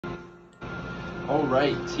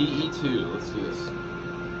Alright, TE2, let's do this.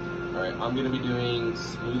 Alright, I'm going to be doing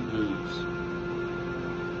smooth moves.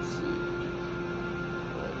 Let's see.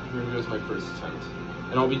 Alright, here goes my first attempt.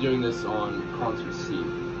 And I'll be doing this on concert C.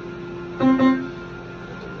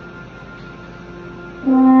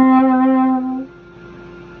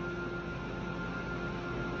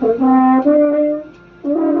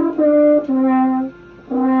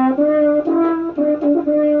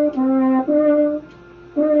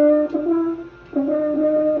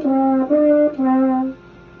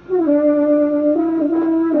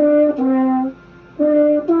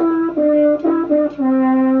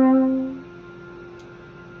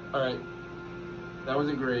 Alright, that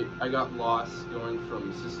wasn't great. I got lost going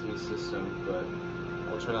from system to system, but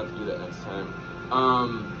I'll try not to do that next time.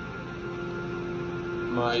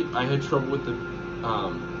 I had trouble with the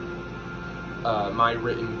my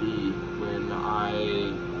written B when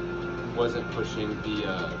I wasn't pushing the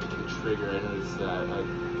trigger. I noticed that I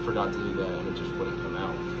forgot to do that and it just wouldn't come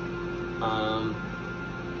out.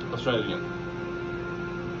 Let's try it again.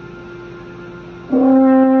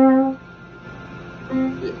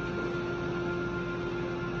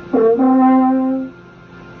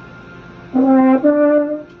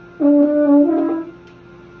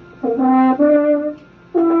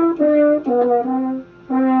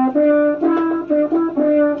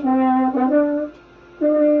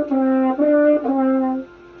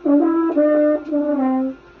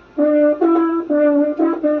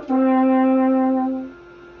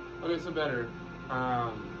 Okay, so better.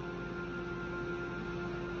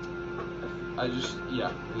 I need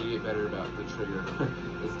to get better about the trigger.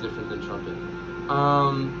 It's different than trumpet.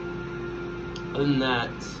 Other than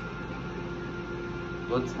that,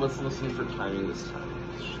 let's listen for timing this time.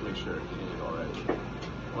 Let's just make sure I'm getting it all right.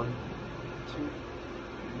 1, 2,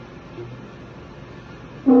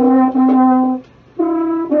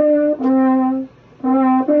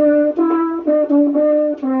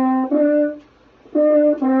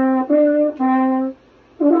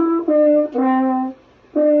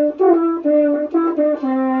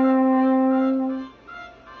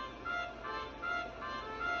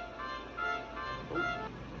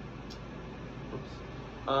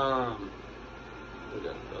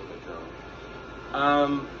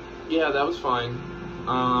 yeah, that was fine.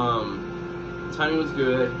 Timing was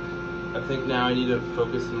good. I think now I need to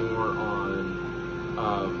focus more on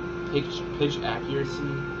pitch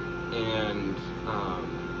accuracy and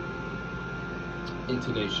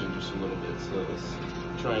intonation just a little bit. So let's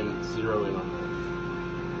try and zero in on that.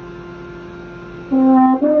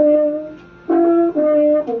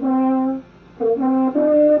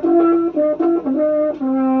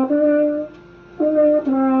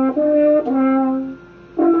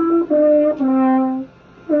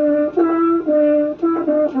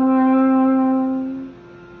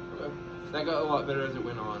 That got a lot better as it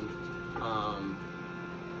went on,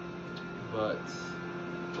 but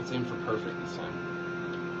let's aim for perfect this time,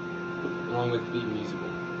 along with being musical.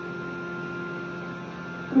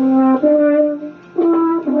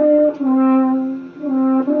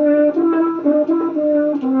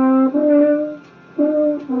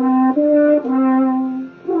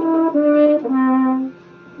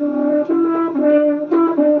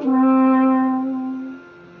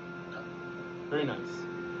 Very nice.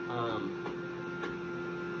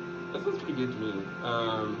 That sounds pretty good to me.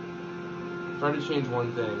 If I had to change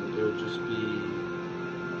one thing, it would just be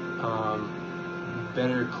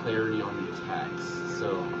better clarity on the attacks.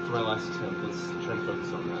 So for my last attempt, let's try to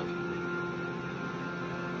focus on that.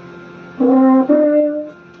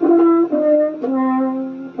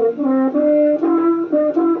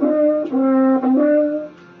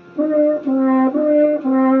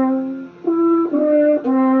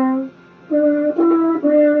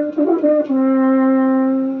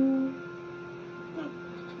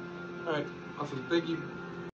 Alright, awesome, thank you.